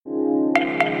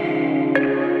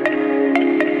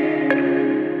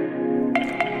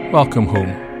Welcome home.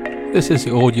 This is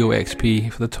the Audio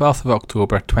XP for the 12th of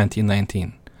October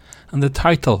 2019, and the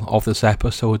title of this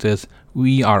episode is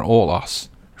We Are All Us,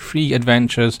 Free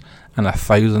Adventures and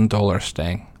 $1,000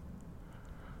 Sting.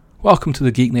 Welcome to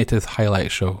the Geek Native Highlight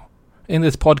Show. In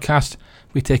this podcast,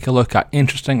 we take a look at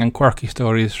interesting and quirky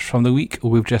stories from the week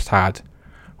we've just had.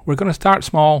 We're going to start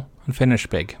small and finish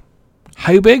big.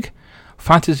 How big?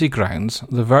 Fantasy Grounds,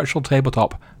 the virtual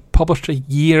tabletop, published a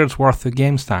year's worth of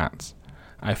game stats.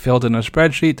 I filled in a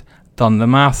spreadsheet, done the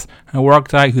math, and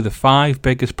worked out who the 5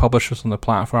 biggest publishers on the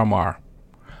platform are.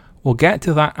 We'll get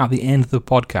to that at the end of the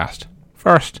podcast.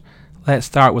 First, let's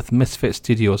start with Misfit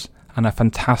Studios and a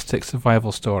fantastic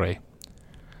survival story.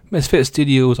 Misfit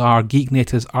Studios are Geek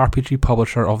Native's RPG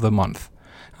Publisher of the Month,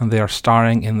 and they are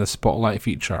starring in the Spotlight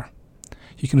feature.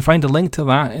 You can find a link to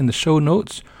that in the show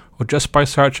notes, or just by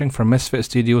searching for Misfit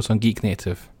Studios on Geek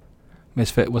Native.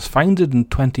 Misfit was founded in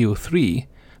 2003,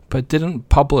 but didn't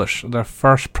publish their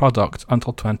first product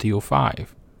until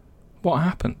 2005. What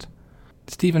happened?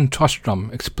 Stephen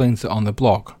Trustrum explains it on the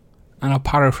blog, and I'll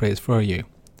paraphrase for you.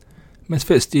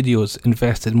 Misfit Studios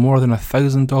invested more than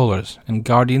 $1,000 in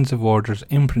Guardians of Order's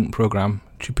imprint program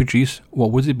to produce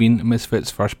what would have been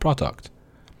Misfit's first product.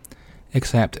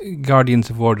 Except Guardians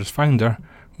of Order's founder,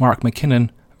 Mark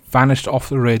McKinnon, vanished off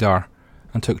the radar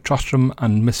and took Trustrum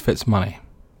and Misfit's money.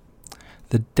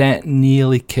 The debt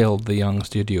nearly killed the young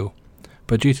studio,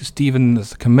 but due to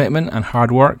Stephen's commitment and hard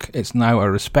work, it's now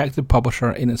a respected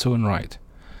publisher in its own right.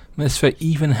 Misfit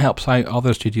even helps out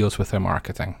other studios with their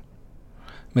marketing.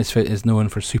 Misfit is known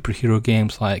for superhero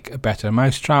games like A Better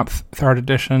Mousetrap, 3rd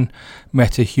edition,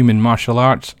 Meta-Human Martial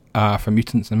Arts for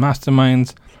Mutants and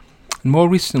Masterminds, and more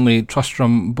recently,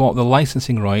 Trustrum bought the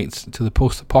licensing rights to the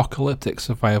post-apocalyptic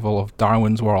survival of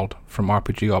Darwin's World from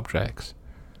RPG Objects.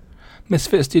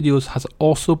 Misfit Studios has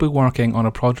also been working on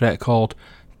a project called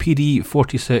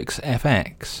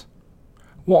PD46FX.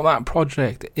 What that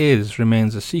project is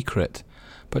remains a secret,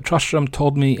 but Trustrum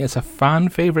told me it's a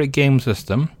fan-favourite game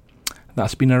system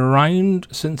that's been around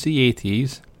since the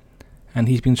 80s, and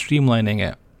he's been streamlining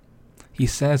it. He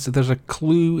says that there's a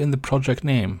clue in the project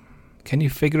name. Can you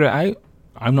figure it out?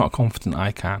 I'm not confident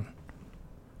I can.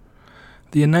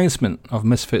 The announcement of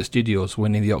Misfit Studios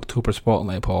winning the October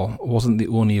Spotlight poll wasn't the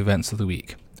only events of the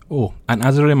week. Oh, and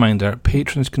as a reminder,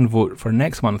 patrons can vote for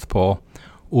next month's poll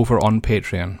over on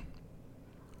Patreon.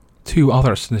 2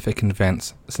 other significant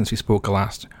events since we spoke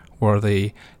last were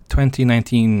the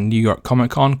 2019 New York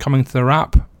Comic Con coming to the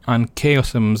wrap and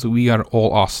Chaosium's We Are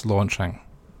All Us launching.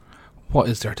 What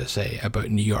is there to say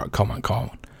about New York Comic Con?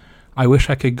 I wish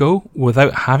I could go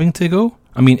without having to go.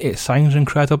 I mean, it sounds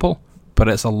incredible, but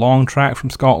it's a long trek from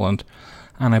Scotland,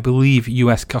 and I believe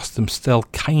US Customs still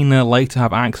kinda like to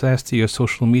have access to your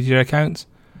social media accounts.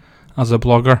 As a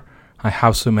blogger, I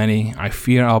have so many, I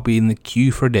fear I'll be in the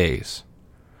queue for days.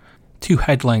 2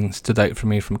 headlines stood out for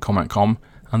me from Comic-Con,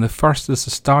 and the first is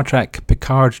the Star Trek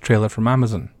Picard trailer from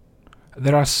Amazon.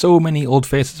 There are so many old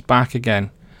faces back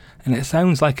again, and it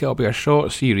sounds like it'll be a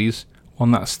short series, one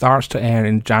that starts to air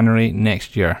in January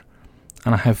next year,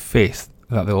 and I have faith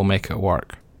that they will make it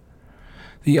work.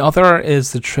 The other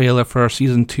is the trailer for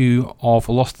Season 2 of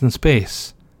Lost in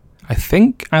Space. I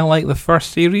think I like the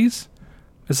first series.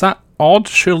 Is that odd?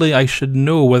 Surely I should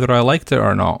know whether I liked it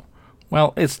or not.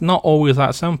 Well, it's not always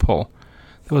that simple.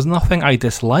 There was nothing I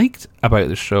disliked about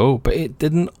the show, but it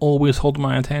didn't always hold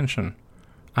my attention.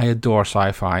 I adore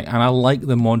sci-fi, and I like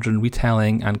the modern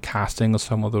retelling and casting of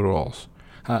some of the roles.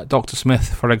 Dr.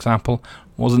 Smith, for example,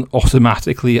 wasn't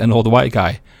automatically an old white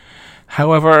guy.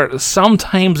 However,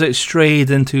 sometimes it strayed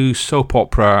into soap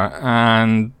opera,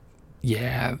 and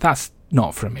yeah, that's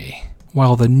not for me.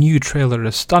 While the new trailer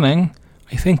is stunning,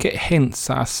 I think it hints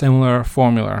at a similar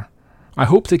formula. I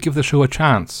hope to give the show a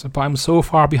chance, but I'm so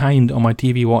far behind on my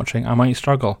TV watching I might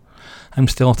struggle. I'm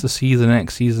still to see the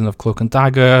next season of Cloak and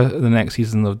Dagger, the next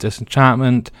season of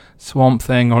Disenchantment, Swamp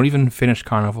Thing, or even finish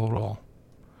Carnival Row.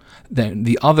 Then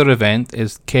the other event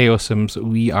is Chaosium's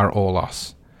We Are All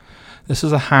Us. This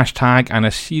is a hashtag and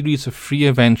a series of free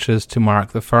adventures to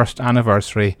mark the first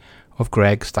anniversary of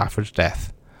Greg Stafford's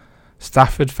death.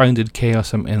 Stafford founded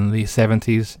Chaosium in the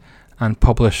 70s and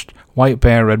published White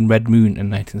Bear and Red Moon in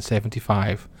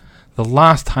 1975. The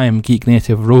last time Geek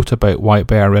Native wrote about White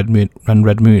Bear and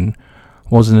Red Moon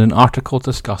was in an article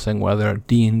discussing whether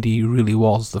D&D really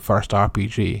was the first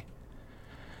RPG.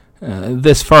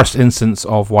 This first instance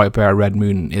of White Bear Red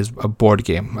Moon is a board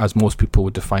game, as most people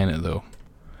would define it though.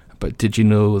 But did you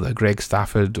know that Greg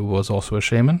Stafford was also a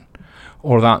shaman?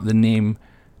 Or that the name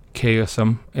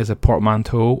Chaosium is a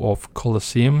portmanteau of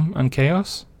Colosseum and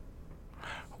Chaos?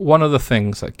 one of the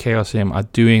things that Chaosium are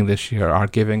doing this year are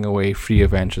giving away free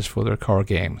adventures for their core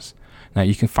games. Now,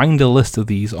 you can find a list of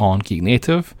these on Geek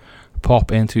Native.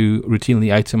 Pop into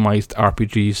routinely itemized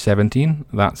RPGs 17,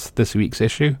 that's this week's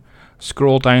issue.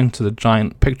 Scroll down to the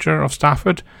giant picture of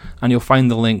Stafford, and you'll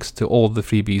find the links to all the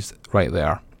freebies right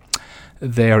there.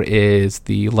 There is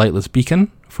the Lightless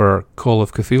Beacon for Call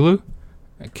of Cthulhu.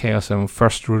 Chaosium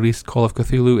first released Call of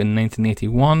Cthulhu in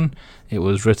 1981. It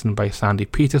was written by Sandy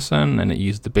Peterson and it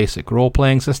used the basic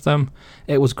role-playing system.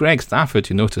 It was Greg Stafford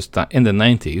who noticed that in the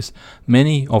 90s,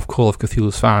 many of Call of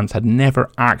Cthulhu's fans had never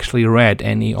actually read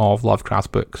any of Lovecraft's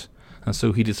books, and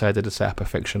so he decided to set up a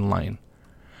fiction line.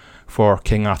 For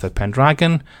King Arthur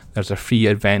Pendragon, there's a free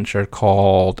adventure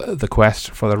called The Quest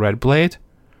for the Red Blade.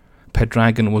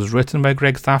 Pendragon was written by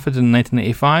Greg Stafford in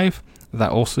 1985.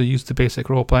 That also used the basic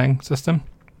role-playing system.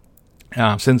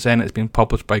 Since then, it's been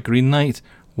published by Green Knight,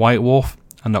 White Wolf,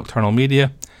 and Nocturnal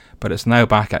Media, but it's now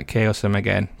back at Chaosium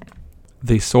again.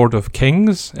 The Sword of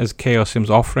Kings is Chaosium's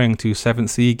offering to 7th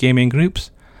Sea gaming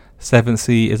groups. 7th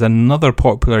Sea is another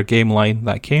popular game line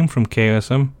that came from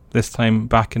Chaosium, this time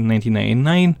back in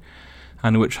 1999,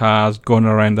 and which has gone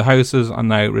around the houses and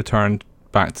now returned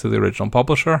back to the original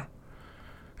publisher.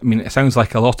 I mean, it sounds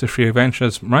like a lot of free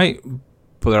adventures, right?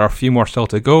 But there are a few more still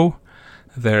to go.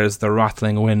 There's the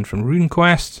Rattling Wind from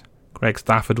RuneQuest. Greg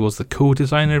Stafford was the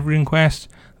co-designer of RuneQuest.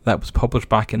 That was published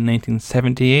back in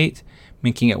 1978,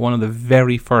 making it one of the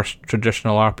very first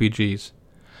traditional RPGs.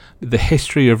 The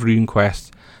history of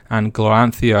RuneQuest and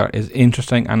Glorantha is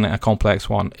interesting and a complex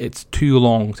one. It's too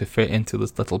long to fit into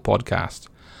this little podcast.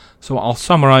 So I'll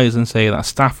summarise and say that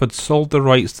Stafford sold the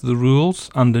rights to the rules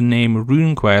and the name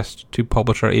RuneQuest to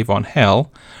publisher Avon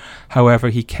Hill. However,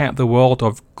 he kept the world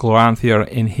of Glorantha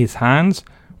in his hands.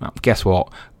 Well, guess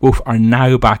what? Both are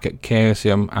now back at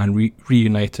Chaosium and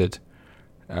reunited.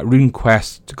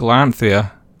 RuneQuest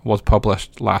Glorantha was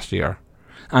published last year.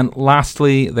 And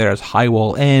lastly, there's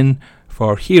Highwall Inn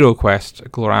for HeroQuest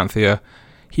Glorantha.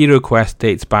 HeroQuest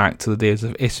dates back to the days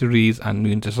of Isseries and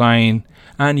Moon Design,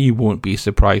 and you won't be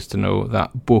surprised to know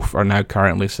that both are now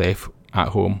currently safe at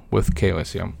home with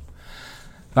Chaosium.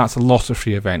 That's a lot of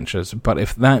free adventures, but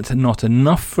if that's not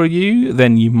enough for you,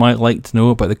 then you might like to know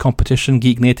about the competition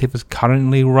Geek Native is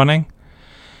currently running.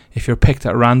 If you're picked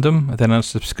at random, then a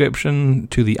subscription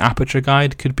to the Aperture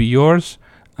Guide could be yours,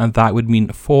 and that would mean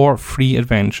 4 free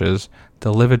adventures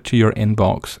delivered to your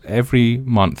inbox every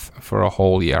month for a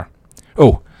whole year.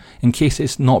 Oh, in case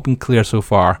it's not been clear so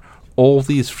far, all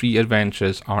these free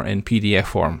adventures are in PDF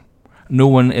form. No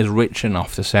one is rich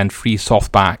enough to send free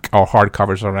softback or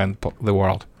hardcovers around the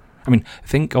world. I mean,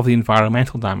 think of the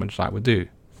environmental damage that would do.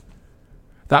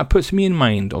 That puts me in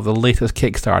mind of the latest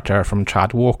Kickstarter from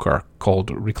Chad Walker called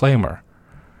Reclaimer.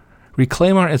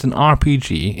 Reclaimer is an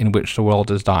RPG in which the world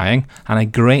is dying, and a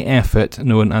great effort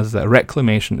known as the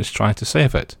Reclamation is trying to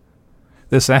save it.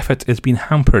 This effort is being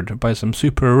hampered by some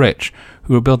super rich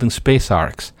who are building space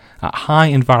arcs at high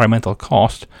environmental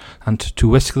cost and to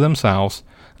whisk themselves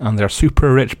and their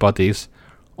super rich buddies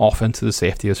off into the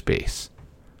safety of space.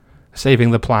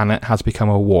 Saving the planet has become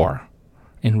a war.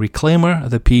 In Reclaimer,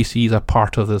 the PCs are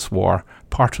part of this war,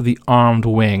 part of the armed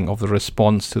wing of the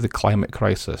response to the climate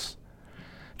crisis.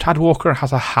 Chad Walker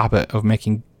has a habit of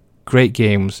making great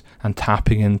games and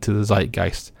tapping into the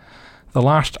zeitgeist. The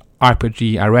last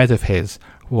RPG I read of his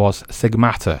was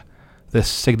Sigmata, This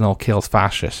Signal Kills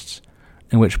Fascists,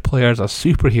 in which players are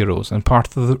superheroes and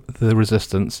part of the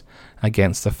resistance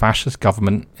against the fascist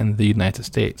government in the United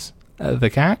States. The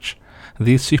catch?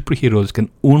 These superheroes can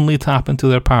only tap into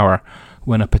their power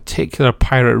when a particular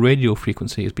pirate radio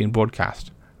frequency is being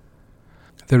broadcast.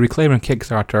 The Reclaimer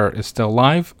Kickstarter is still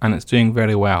live and it's doing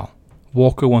very well.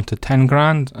 Walker wanted 10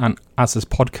 grand, and as this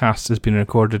podcast has been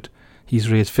recorded, he's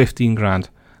raised 15 grand,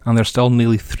 and there's still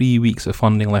nearly 3 weeks of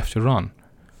funding left to run.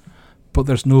 But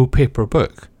there's no paper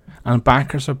book, and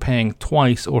backers are paying 2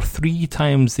 or 3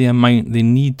 times the amount they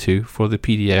need to for the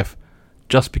PDF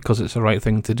just because it's the right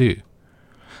thing to do.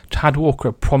 Chad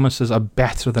Walker promises a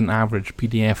better than average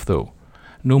PDF though.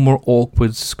 No more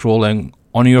awkward scrolling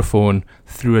on your phone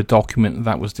through a document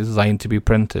that was designed to be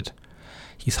printed.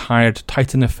 He's hired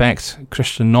Titan Effects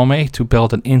Christian Nome to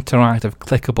build an interactive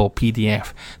clickable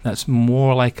PDF that's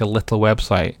more like a little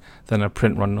website than a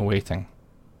print run awaiting.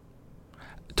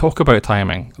 Talk about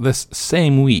timing. This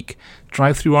same week,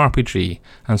 DriveThruRPG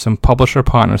and some publisher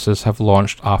partners have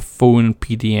launched a phone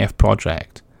PDF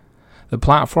project. The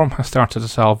platform has started to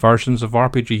sell versions of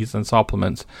RPGs and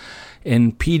supplements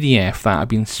in PDF that have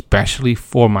been specially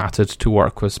formatted to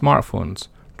work with smartphones.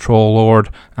 Troll Lord,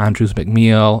 Andrews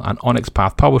McMeel, and Onyx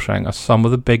Path Publishing are some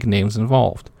of the big names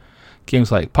involved.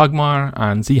 Games like Pugmire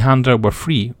and Z-Hander were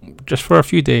free, just for a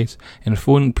few days, in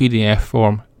phone PDF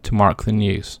form to mark the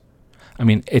news. I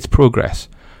mean, it's progress.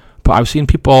 But I've seen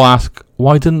people ask,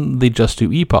 why didn't they just do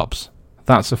EPUBs?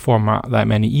 That's the format that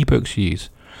many ebooks use.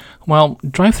 Well,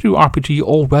 DriveThruRPG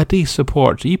already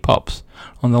supports EPUBs.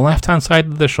 On the left-hand side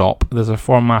of the shop, there's a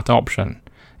format option.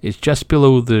 It's just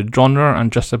below the genre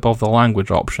and just above the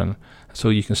language option, so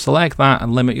you can select that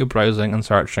and limit your browsing and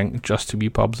searching just to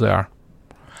EPUBs there.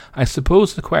 I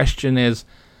suppose the question is,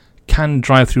 can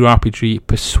DriveThruRPG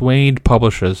persuade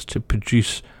publishers to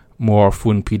produce more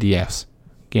phone PDFs?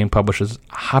 Game publishers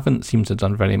haven't seemed to have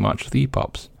done very much with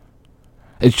EPUBs.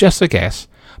 It's just a guess,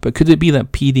 but could it be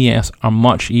that PDFs are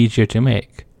much easier to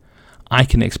make? I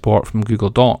can export from Google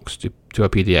Docs to a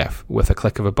PDF with a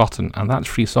click of a button, and that's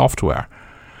free software.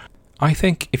 I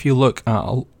think if you look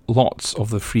at lots of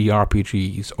the free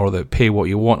RPGs or the pay what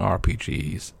you want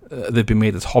RPGs, they've been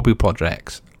made as hobby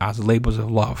projects, as labours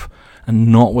of love,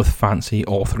 and not with fancy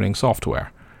authoring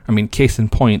software. I mean, case in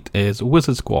point is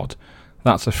Wizard Squad.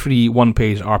 That's a free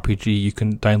one-page RPG you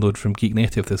can download from Geek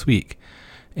Native this week.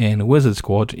 In Wizard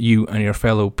Squad, you and your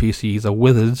fellow PCs are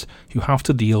wizards who have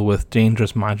to deal with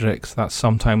dangerous magics that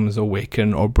sometimes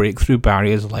awaken or break through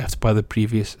barriers left by the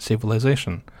previous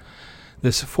civilization.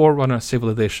 This Forerunner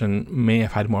civilization may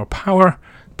have had more power,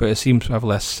 but it seems to have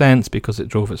less sense because it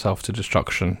drove itself to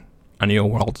destruction, and your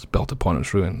world is built upon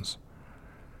its ruins.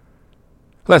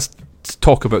 Let's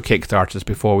talk about Kickstarters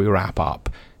before we wrap up.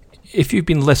 If you've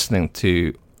been listening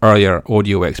to earlier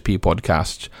Audio XP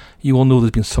podcasts, you will know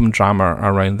there's been some drama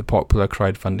around the popular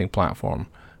crowdfunding platform.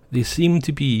 They seem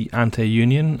to be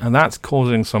anti-union, and that's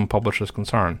causing some publishers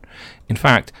concern. In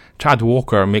fact, Chad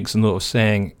Walker makes a note of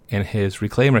saying in his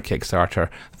Reclaimer Kickstarter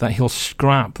that he'll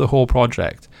scrap the whole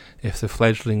project if the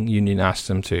fledgling union asks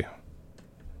him to.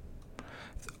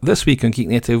 This week on Geek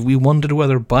Native, we wondered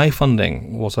whether buy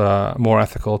funding was a more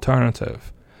ethical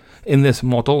alternative. In this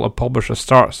model, a publisher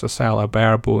starts to sell a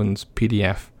bare-bones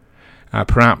PDF,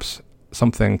 perhaps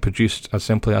something produced as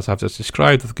simply as I've just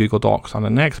described with Google Docs and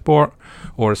an export,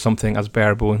 or something as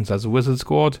bare-bones as Wizard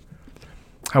Squad.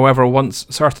 However, once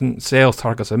certain sales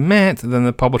targets are met, then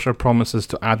the publisher promises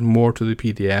to add more to the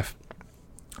PDF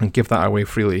and give that away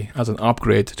freely as an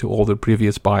upgrade to all the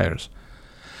previous buyers.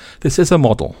 This is a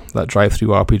model that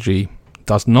DriveThruRPG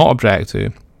does not object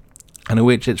to, and in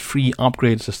which its free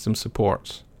upgrade system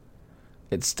supports.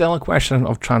 It's still a question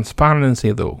of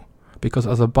transparency though, because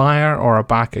as a buyer or a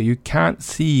backer you can't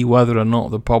see whether or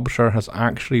not the publisher has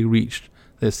actually reached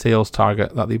the sales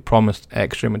target that they promised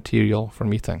extra material for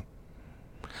meeting.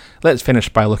 Let's finish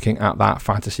by looking at that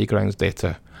Fantasy Grounds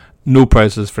data. No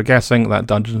prizes for guessing that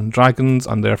Dungeons & Dragons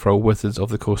and therefore Wizards of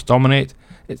the Coast dominate.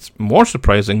 It's more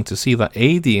surprising to see that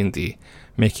AD&D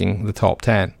making the top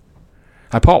 10.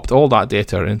 I popped all that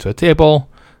data into a table,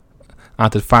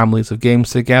 added families of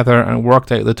games together, and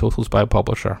worked out the totals by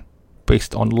publisher.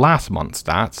 Based on last month's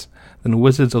stats, then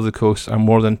Wizards of the Coast are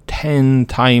more than 10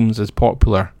 times as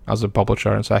popular as a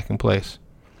publisher in second place.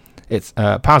 It's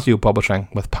Pazio Publishing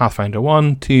with Pathfinder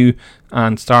 1, 2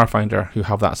 and Starfinder who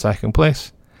have that second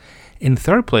place. In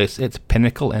third place, it's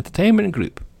Pinnacle Entertainment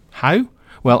Group. How?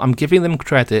 Well, I'm giving them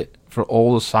credit for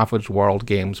all the Savage World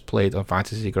games played on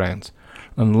Fantasy Grounds,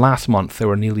 and last month there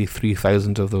were nearly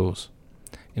 3,000 of those.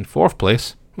 In fourth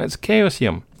place, it's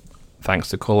Chaosium, thanks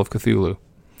to Call of Cthulhu.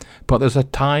 But there's a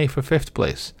tie for fifth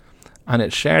place, and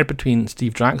it's shared between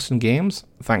Steve Jackson Games,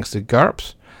 thanks to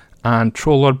GURPS, and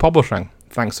Trollord Publishing,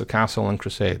 thanks to Castle and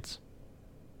Crusades.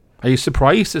 Are you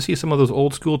surprised to see some of those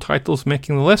old school titles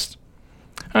making the list?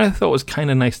 I thought it was kind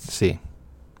of nice to see.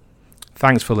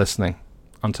 Thanks for listening.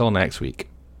 Until next week.